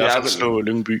skal vi i hvert fald slå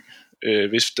Lyngby,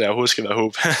 hvis der overhovedet skal være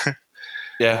håb.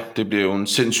 Ja, det bliver jo en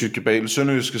sindssyg kabale.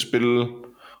 Sønderjysk skal spille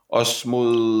også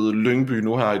mod Lyngby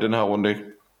nu her i den her runde, ikke?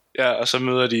 Ja, og så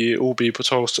møder de OB på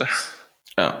torsdag.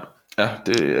 Ja,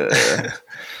 det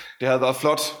havde været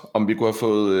flot, om vi kunne have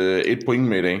fået 1 point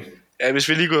med i dag. Ja, hvis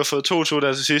vi lige kunne have fået 2-2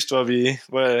 der til sidst,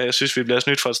 hvor jeg synes, vi bliver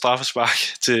snydt for et straffespark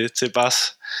til Bas.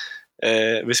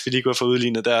 Hvis vi lige kunne have fået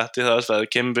udlignet der, det havde også været et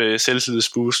kæmpe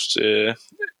selvtillidsboost,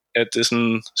 at det sådan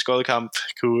en skodkamp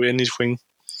kunne ende i et point.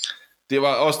 Det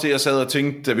var også det, jeg sad og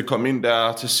tænkte, da vi kom ind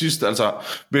der til sidst. Altså,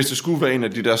 hvis det skulle være en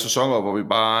af de der sæsoner, hvor vi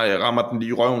bare rammer den lige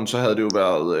i røven, så havde det jo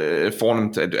været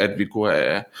fornemt, at vi kunne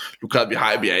have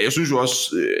lukreret. Jeg synes jo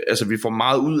også, altså vi får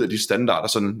meget ud af de standarder,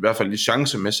 sådan i hvert fald lige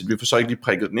chancemæssigt. Vi får så ikke lige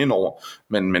prikket den ind over,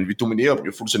 men vi dominerer dem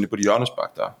jo fuldstændig på de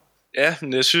hjørnespark der. Ja,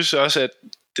 men jeg synes også, at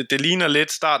det ligner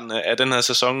lidt starten af den her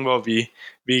sæson, hvor vi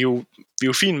er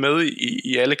jo fint med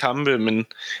i alle kampe, men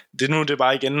det er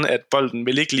bare igen, at bolden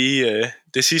vil ikke lige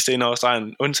det sidste ind over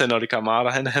stregen, undtagen når det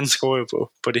kammerater. Han scorer jo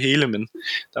på det hele, men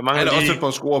der mangler lige... Han er også et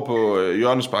par score på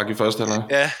hjørnespark i første halvleg.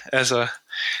 Ja, altså,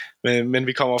 men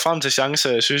vi kommer frem til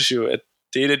chancer. Jeg synes jo, at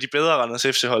det er et af de bedre Randers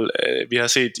FC-hold, vi har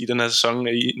set i den her sæson,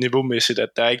 i niveaumæssigt, at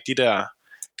der er ikke de der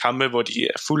kampe, hvor de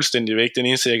er fuldstændig væk. Den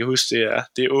eneste, jeg kan huske,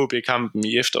 det er OB-kampen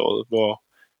i efteråret, hvor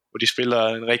de spiller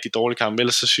en rigtig dårlig kamp.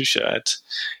 Ellers så synes jeg, at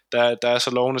der er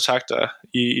så lovende takter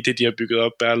i det, de har bygget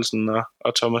op, Bertelsen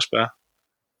og Thomas Berg.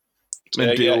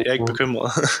 Men jeg er ikke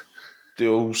bekymret. Det er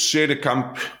jo 6.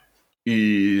 kamp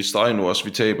i streg nu også,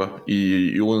 vi taber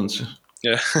i Odense.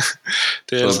 Ja,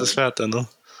 det er altså svært dernede.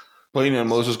 På en eller anden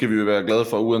måde, så skal vi jo være glade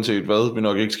for, uanset hvad, vi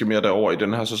nok ikke skal mere derover i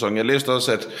den her sæson. Jeg læste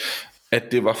også,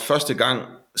 at det var første gang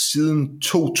siden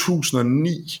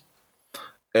 2009,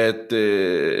 at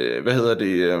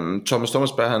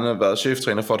Thomas Berg, han har været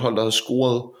cheftræner for et hold, der havde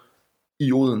scoret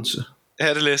i Odense.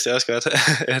 Ja, det læste jeg også godt.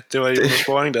 Det var jo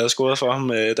Sporing, der havde scoret for ham,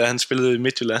 da han spillede i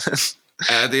Midtjylland.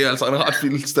 Ja, det er altså en ret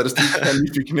vild statistik, han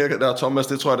lige fik knirket der, Thomas.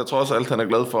 Det tror jeg, trods alt, han er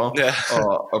glad for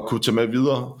at kunne tage med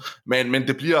videre. Men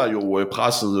det bliver jo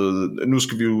presset. Nu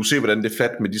skal vi jo se, hvordan det er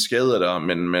fat med de skader der,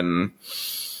 men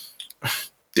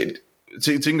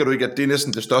tænker du ikke, at det er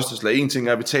næsten det største slag? En ting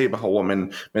er, at vi taber herover,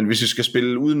 men hvis vi skal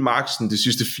spille uden Marksen de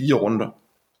sidste 4 runder,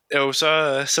 jo,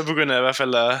 så begynder jeg i hvert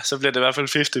fald så bliver det i hvert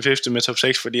fald 50-50 med top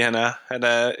 6, fordi han er,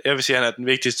 jeg vil sige, han er den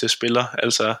vigtigste spiller,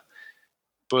 altså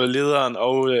både lederen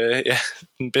og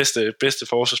den bedste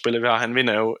forsvarsspiller vi har. Han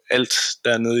vinder jo alt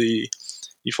dernede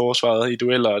i forsvaret, i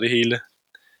dueller og det hele.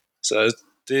 Så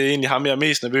det er egentlig ham, jeg er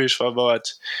mest nervøs for, hvor at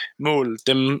mål,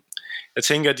 dem, jeg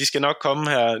tænker, at de skal nok komme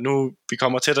her, nu vi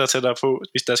kommer tættere og tættere på,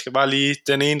 hvis der skal bare lige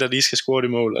den ene, der lige skal score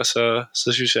det mål, og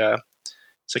så synes jeg,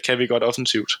 så kan vi godt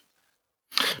offensivt.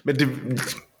 Men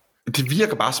det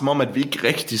virker bare som om, at vi ikke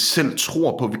rigtig selv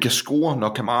tror på, at vi kan score,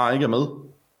 når Kamara ikke er med.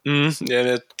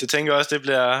 Ja, det tænker jeg også, det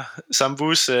bliver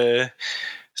Sambus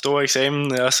store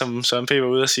eksamen, også som Søren P. var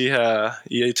ude at sige her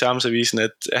i Tarmsavisen,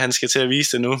 at han skal til at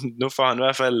vise det nu. Nu får han i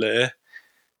hvert fald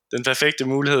den perfekte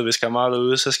mulighed, hvis Kamara er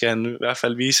ude, så skal han i hvert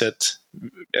fald vise, at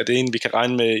det er en, vi kan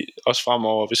regne med også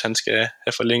fremover, hvis han skal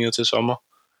have forlænget til sommer.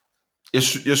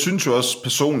 Jeg synes jo også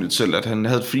personligt selv, at han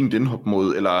havde et fint indhop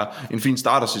eller en fin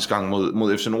starter sidste gang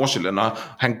mod FC Nordsjælland, og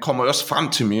han kommer jo også frem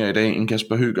til mere i dag, end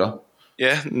Kasper Høgh gør.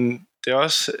 Ja, det er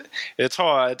også, jeg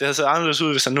tror, at det havde set anderledes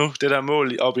ud, hvis han nu, det der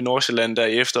mål op i Nordsjælland der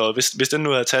i efteråret, hvis den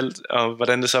nu havde talt, og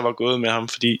hvordan det så var gået med ham,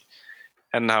 fordi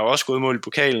han har jo også gået mål i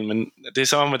pokalen, men det er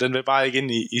som om, at den vil bare ikke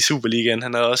ind i Superligaen.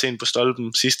 Han havde også en på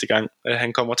stolpen sidste gang.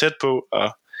 Han kommer tæt på,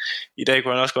 og i dag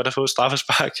kunne han også godt have fået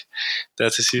straffespark der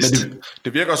til sidst. Men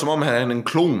det virker som om, han er en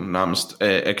klon nærmest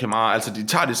af Kamara. Altså, de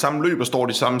tager de samme løb og står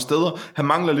de samme steder. Han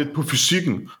mangler lidt på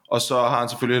fysikken, og så har han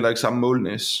selvfølgelig heller ikke samme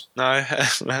målnæs. Nej,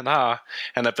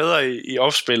 han er bedre i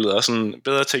opspillet og sådan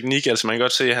bedre teknik. Altså, man kan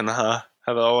godt se, at han har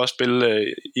været over at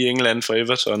spille i England for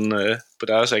Everton på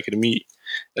deres akademi.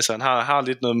 Altså, han har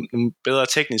lidt nogle bedre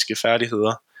tekniske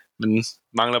færdigheder, men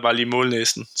mangler bare lige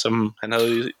målnæsen, som han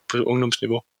havde på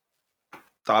ungdomsniveau.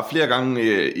 Der er flere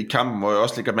gange i kampen, hvor jeg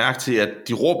også lægger mærke til, at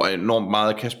de råber enormt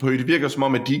meget af Kasper Høgh. Det virker som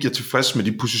om, at de ikke er tilfredse med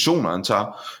de positioner, han tager,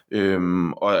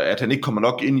 og at han ikke kommer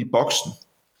nok ind i boksen.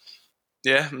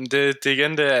 Ja, det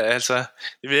igen, altså,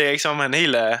 det virker ikke som om, han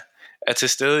helt er til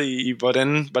stede i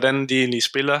hvordan de egentlig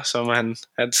spiller, som han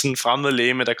er sådan en fremmed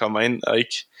lægeme, der kommer ind og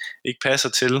ikke passer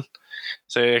til.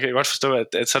 Så jeg kan godt forstå,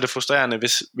 at så er det frustrerende,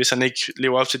 hvis han ikke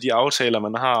lever op til de aftaler,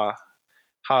 man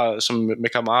har som med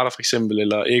kammerater for eksempel,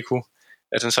 eller Eko,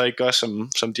 at han så ikke gør,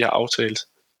 som de har aftalt.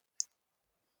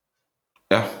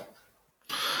 Ja.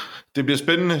 Det bliver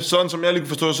spændende. Sådan som jeg lige kan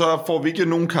forstå, så får vi ikke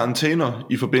nogen karantæner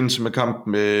i forbindelse med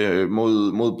kampen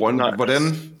mod Brøndby.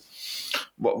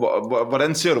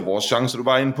 Hvordan ser du vores chancer? Du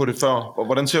var inde på det før.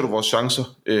 Hvordan ser du vores chancer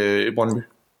i Brøndby?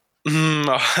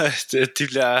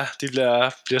 De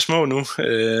bliver små nu,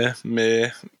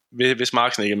 hvis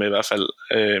Marksen ikke er med i hvert fald.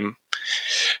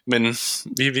 Men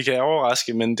vi kan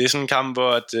overraske, men det er sådan en kamp,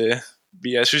 hvor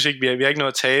jeg synes ikke, vi har ikke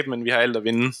noget at tabe, men vi har alt at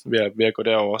vinde ved at gå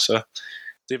derover. Så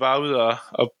det er bare ud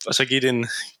og så give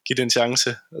det en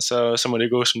chance, og så må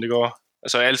det gå, som det går.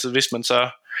 Altså altid, hvis man så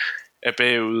er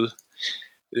bagud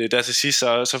der til sidst,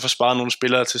 så får sparet nogle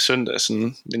spillere til søndag.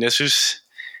 Sådan. Men jeg synes,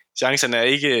 chancerne er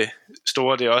ikke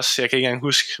store. Det er også, jeg kan ikke engang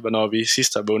huske, hvornår vi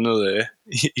sidst har vundet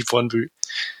i Brøndby.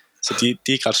 Så de er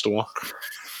ikke ret store.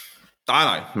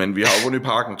 Nej, men vi har jo vundet i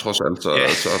parken trods alt, så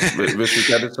hvis vi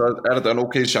kan det, så er der en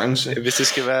okay chance. Hvis det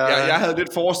skal være... Jeg havde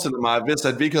lidt forestillet mig, at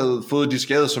hvis vi ikke havde fået de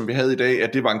skader, som vi havde i dag,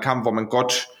 at det var en kamp, hvor man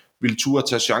godt ville turde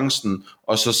tage chancen,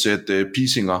 og så sætte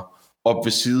Pisinger op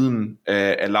ved siden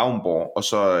af Lauenborg, og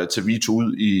så tage Vito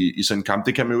ud i sådan en kamp.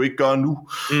 Det kan man jo ikke gøre nu.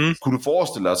 Kunne du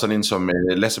forestille dig sådan en som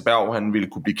Lasse Berg, han ville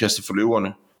kunne blive kastet for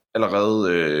løverne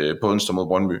allerede på onsdag mod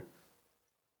Brøndby?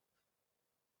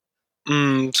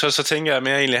 Så tænker jeg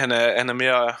mere egentlig, han er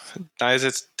mere... Nej,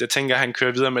 det tænker jeg, han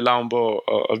kører videre med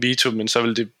Lauenborg og Vito, men så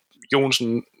vil det...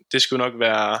 Jonsen, det skulle nok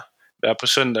være på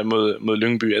søndag mod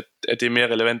Lyngby, at det er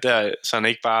mere relevant der, så han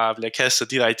ikke bare bliver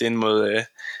kastet direkte ind mod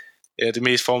det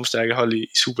mest formstærke hold i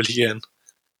Superligaen.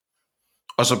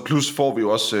 Og så plus får vi jo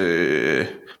også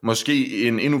måske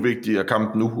en endnu vigtigere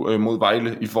kamp nu mod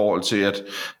Vejle, i forhold til,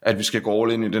 at vi skal gå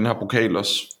all ind i den her pokal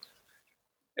også.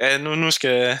 Ja, nu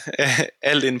skal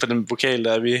alt ind på den pokal,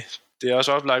 der er vi. Det er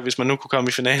også oplagt, hvis man nu kunne komme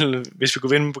i finalen, hvis vi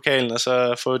kunne vinde pokalen, og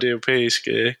så få det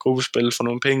europæiske gruppespil for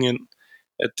nogle penge ind.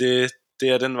 At det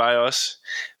er den vej også.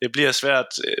 Det bliver svært,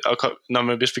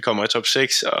 hvis vi kommer i top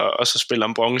 6, og så spiller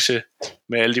om bronze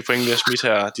med alle de point, vi har smidt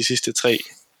her de sidste 3.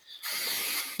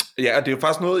 Ja, det er jo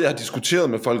faktisk noget, jeg har diskuteret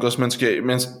med folk også.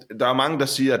 Der er mange, der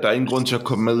siger, at der er ingen grund til at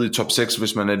komme med i top 6,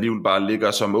 hvis man alligevel bare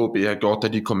ligger, som OB har gjort, da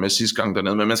de kom med sidste gang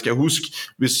dernede. Men man skal huske,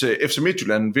 hvis FC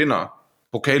Midtjylland vinder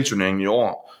pokalturneringen i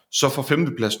år, så får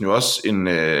 5. pladsen jo også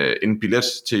en billet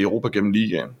til Europa gennem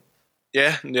ligaen.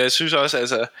 Ja, jeg synes også,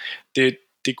 altså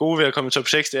det gode ved at komme i top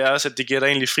 6, det er også, at det giver dig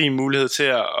egentlig fri mulighed til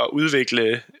at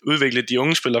udvikle de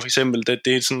unge spillere, for eksempel. Det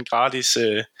er sådan en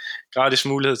gratis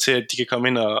mulighed til, at de kan komme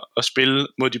ind og spille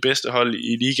mod de bedste hold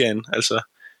i ligaen, altså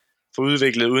få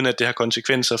udviklet, uden at det har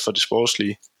konsekvenser for det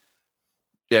sportslige.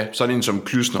 Ja, sådan en som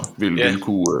Klysner vil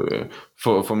kunne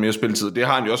få mere spilletid. Det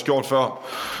har han jo også gjort før,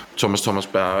 Thomas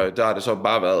Berg. Der har det så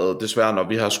bare været desværre, når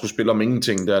vi har skulle spille om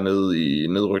ingenting dernede i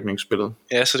nedrykningsspillet.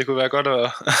 Ja, så det kunne være godt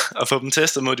at få dem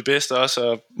testet mod de bedste også,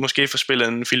 og måske få spillet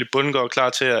en Philip Bundgaard klar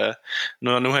til, at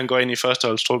når nu han går ind i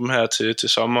førsteholdstruppen her til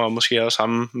sommer, og måske også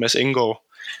ham, Mads Enggaard,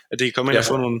 at de kan komme ind og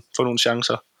få nogle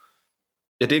chancer.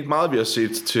 Ja, det er ikke meget, vi har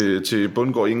set til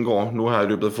Bundgaard og Indgaard nu her i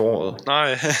løbet af foråret.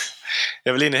 Nej,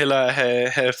 jeg vil egentlig hellere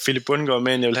have Philip Bundgaard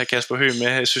med, end jeg vil have Kasper Høgh med.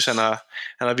 Jeg synes, han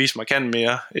har vist markant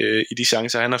mere i de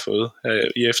chancer, han har fået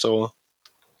i efteråret.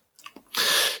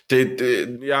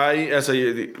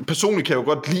 Personligt kan jeg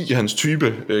jo godt lide hans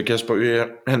type, Kasper Høgh.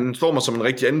 Han slår mig som en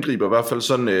rigtig angriber, i hvert fald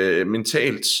sådan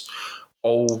mentalt.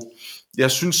 Og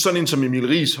jeg synes sådan en som Emil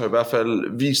Riis har i hvert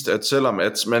fald vist, at selvom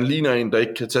at man ligner en, der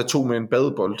ikke kan tage 2 med en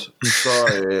badebold,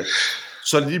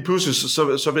 så lige pludselig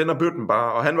så vender bøtten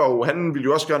bare. Og han ville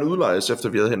jo også gerne udlejes, efter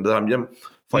vi havde hentet ham hjem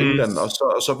fra England, og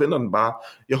så vender den bare.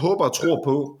 Jeg håber og tror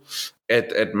på,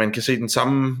 at man kan se den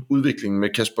samme udvikling med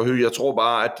Kasper Høgh. Jeg tror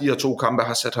bare, at de her 2 kampe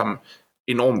har sat ham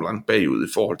enormt langt bagud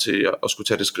i forhold til at skulle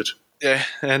tage det skridt. Ja,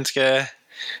 han skal...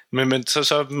 Men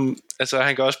så altså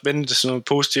han kan også vende det sådan noget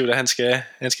positivt, at han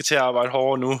skal til at arbejde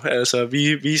hårdere nu. Altså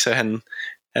vi viser, at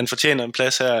han fortjener en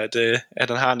plads her, at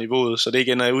han har niveauet, så det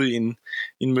ikke ender ud i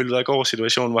en Møller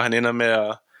situation, hvor han ender med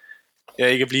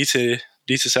at ikke blive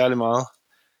til særlig meget.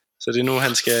 Så det er nu,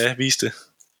 han skal vise det.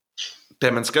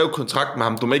 Da man skrev kontrakt med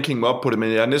ham, du må ikke hænge mig op på det,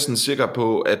 men jeg er næsten sikker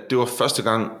på, at det var første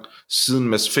gang siden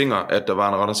Mads Finger, at der var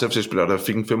en Randers FC-spiller, der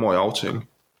fik en 5-årig aftale.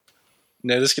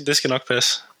 Ja, det skal nok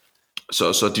passe.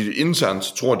 Så de internt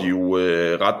tror de jo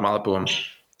ret meget på ham.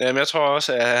 Jamen jeg tror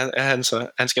også, at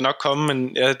han skal nok komme,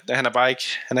 men han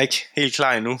er ikke helt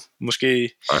klar endnu.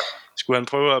 Måske skulle han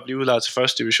prøve at blive udlejet til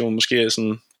første division, måske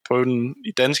sådan prøve den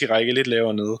i danske række lidt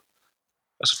lavere nede,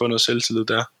 og så få noget selvtillid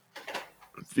der.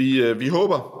 Vi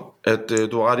håber, at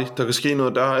du har ret i, der kan ske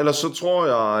noget der. Ellers så tror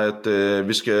jeg, at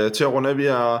vi skal til at runde af. Vi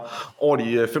er over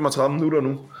de 35 minutter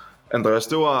nu. Andreas,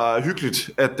 det var hyggeligt,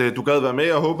 at du gad være med.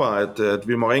 Jeg håber, at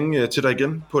vi må ringe til dig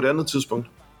igen på et andet tidspunkt.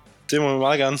 Det må vi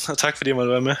meget gerne, og tak fordi jeg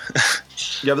måtte være med.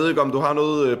 Jeg ved ikke, om du har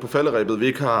noget på falderebet, vi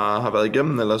ikke har været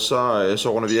igennem, eller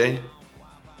så runder vi af.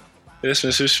 Jeg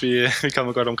synes, vi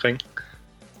kommer godt omkring.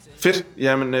 Fedt.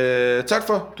 Jamen, tak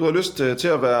for, du har lyst til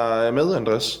at være med,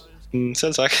 Andreas.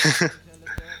 Selv tak.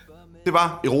 Det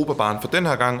var Europabaren for den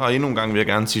her gang, og endnu en gang vil jeg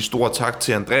gerne sige stor tak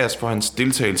til Andreas for hans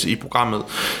deltagelse i programmet.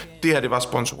 Det her det var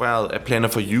sponsoreret af Planner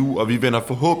for You, og vi vender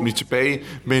forhåbentlig tilbage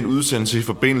med en udsendelse i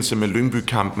forbindelse med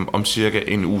Lyngby-kampen om cirka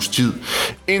en uges tid.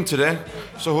 Indtil da,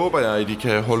 så håber jeg, at I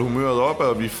kan holde humøret oppe,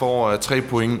 og vi får 3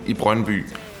 point i Brøndby.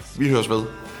 Vi høres ved.